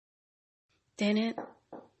Dun it.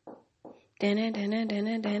 Dun it, dun it, dun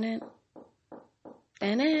it, dun it.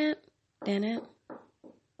 Dun it, dun it.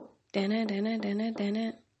 Dun it, dun it, dun it, dun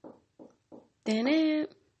it. Dun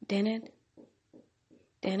it, dun it.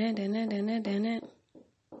 Dun it, dun it, dun it, dun it.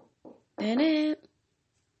 Dun it.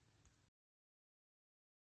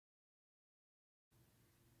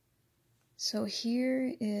 So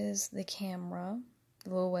here is the camera,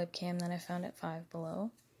 the little webcam that I found at Five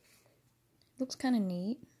Below. Looks kind of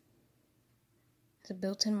neat. It's a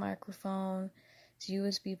built-in microphone. It's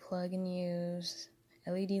USB plug and use.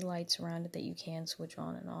 LED lights around it that you can switch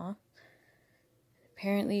on and off.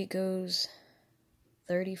 Apparently it goes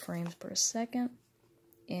 30 frames per second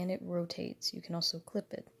and it rotates. You can also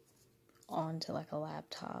clip it onto like a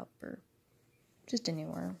laptop or just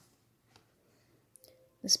anywhere.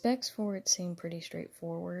 The specs for it seem pretty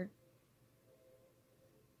straightforward.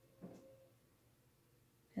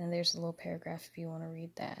 And there's a little paragraph if you want to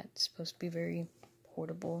read that. It's supposed to be very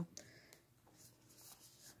portable.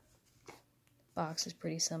 Box is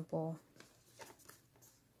pretty simple.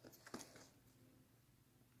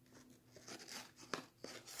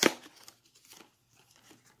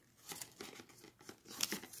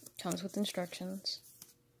 Comes with instructions.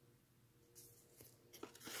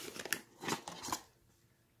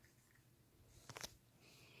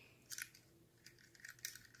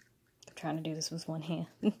 I'm trying to do this with one hand.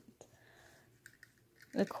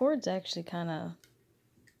 The cord's actually kind of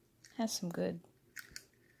has some good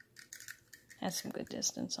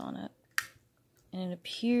distance on it. And it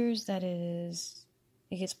appears that it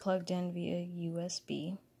gets plugged in via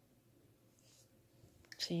USB.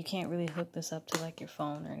 So you can't really hook this up to like your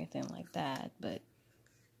phone or anything like that, but it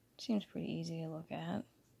seems pretty easy to look at.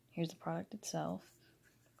 Here's the product itself.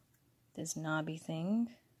 This knobby thing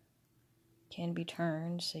can be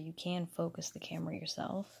turned so you can focus the camera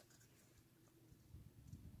yourself.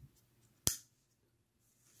 It's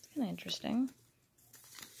kind of interesting.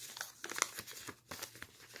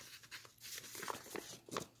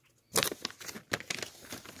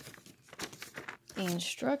 The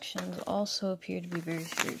instructions also appear to be very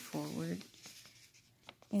straightforward.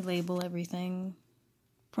 They label everything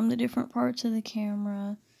from the different parts of the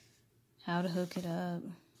camera, how to hook it up,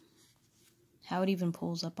 how it even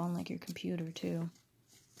pulls up on like your computer too.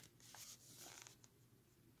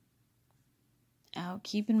 Now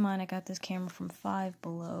keep in mind I got this camera from Five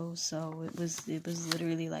Below, so it was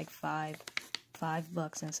literally like $5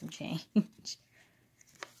 and some change.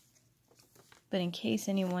 But in case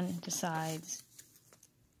anyone decides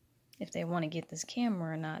if they want to get this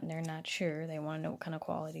camera or not, and they're not sure, they want to know what kind of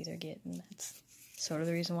quality they're getting. That's sort of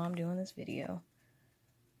the reason why I'm doing this video.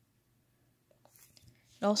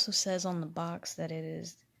 It also says on the box that it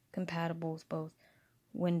is compatible with both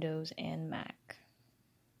Windows and Mac.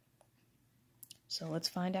 So let's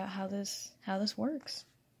find out how this works.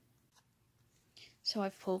 So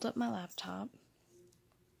I've pulled up my laptop,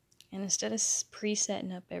 and instead of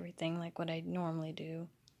pre-setting up everything like what I normally do,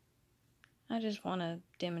 I just want to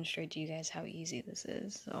demonstrate to you guys how easy this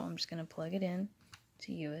is. So I'm just going to plug it in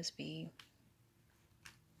to USB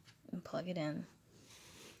and plug it in.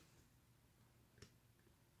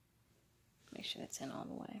 Make sure it's in all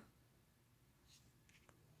the way.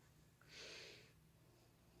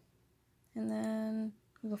 And then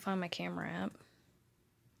we'll go find my camera app.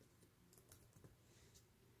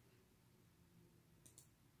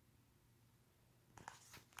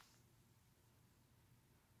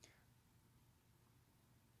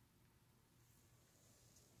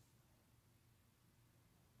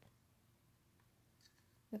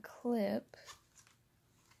 The clip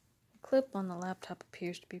on the laptop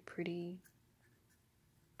appears to be pretty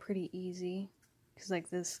easy, because like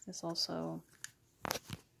this also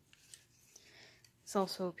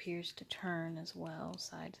appears to turn as well,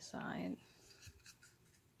 side to side.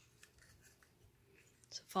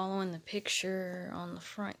 So following the picture on the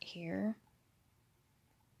front here,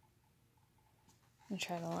 I'm gonna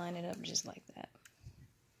try to line it up just like that.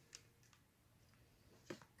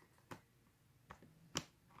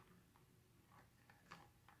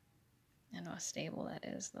 I don't know how stable that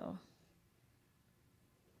is though.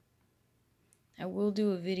 I will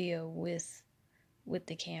do a video with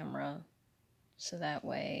the camera, so that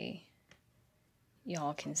way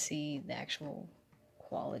y'all can see the actual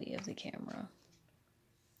quality of the camera.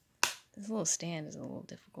 This little stand is a little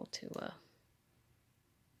difficult to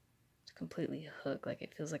completely hook. Like,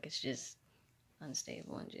 it feels like it's just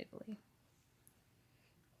unstable and jiggly.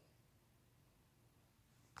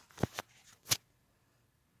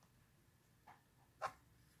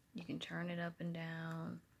 You can turn it up and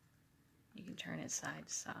down. You can turn it side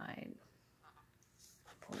to side.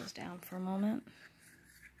 Pull this down for a moment.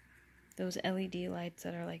 those LED lights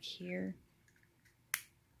that are like here,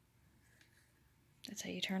 that's how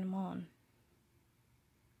you turn them on.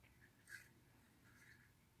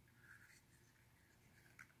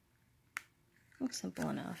 Looks simple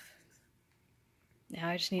enough. Now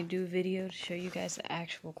I just need to do a video to show you guys the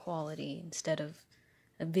actual quality instead of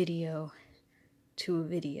a video to a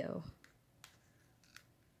video.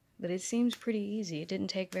 But it seems pretty easy. It didn't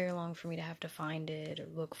take very long for me to have to find it or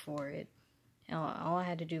look for it. All I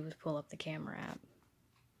had to do was pull up the camera app.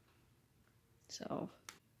 So,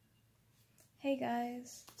 hey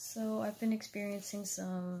guys. So I've been experiencing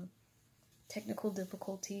some technical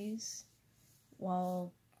difficulties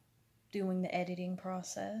while doing the editing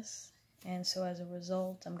process. And so as a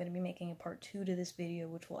result, I'm going to be making a part 2 to this video,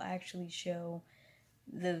 which will actually show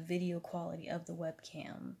the video quality of the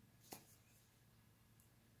webcam.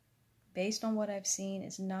 Based on what I've seen,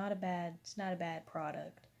 it's not a bad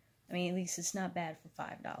product. I mean, at least it's not bad for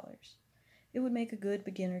 $5. It would make a good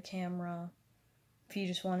beginner camera if you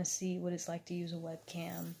just want to see what it's like to use a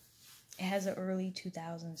webcam. It has an early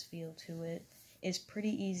 2000s feel to it. It's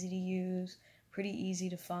pretty easy to use, pretty easy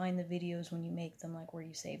to find the videos when you make them, like where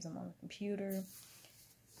you save them on the computer.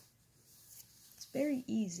 It's very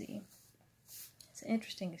easy. It's an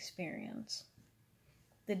interesting experience.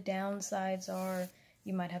 The downsides are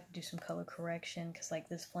you might have to do some color correction because like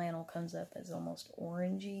this flannel comes up as almost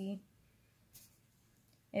orangey.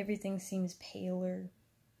 Everything seems paler.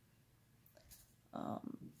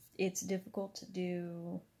 It's difficult to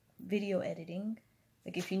do video editing,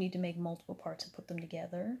 like if you need to make multiple parts and put them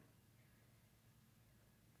together,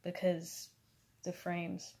 because the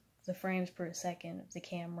frames per second of the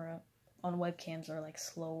camera on webcams are like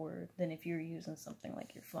slower than if you're using something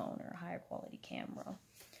like your phone or a higher quality camera.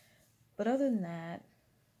 But other than that,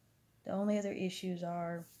 the only other issues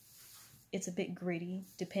are it's a bit gritty.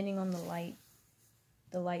 Depending on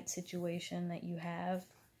the light situation that you have,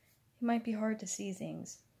 it might be hard to see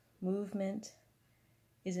things. Movement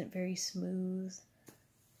isn't very smooth.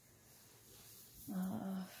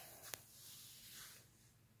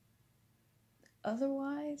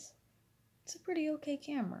 Otherwise, it's a pretty okay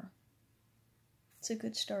camera. It's a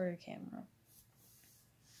good starter camera.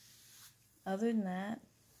 Other than that,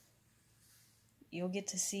 you'll get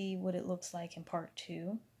to see what it looks like in part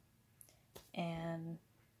 2. And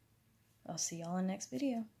I'll see y'all in the next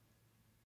video.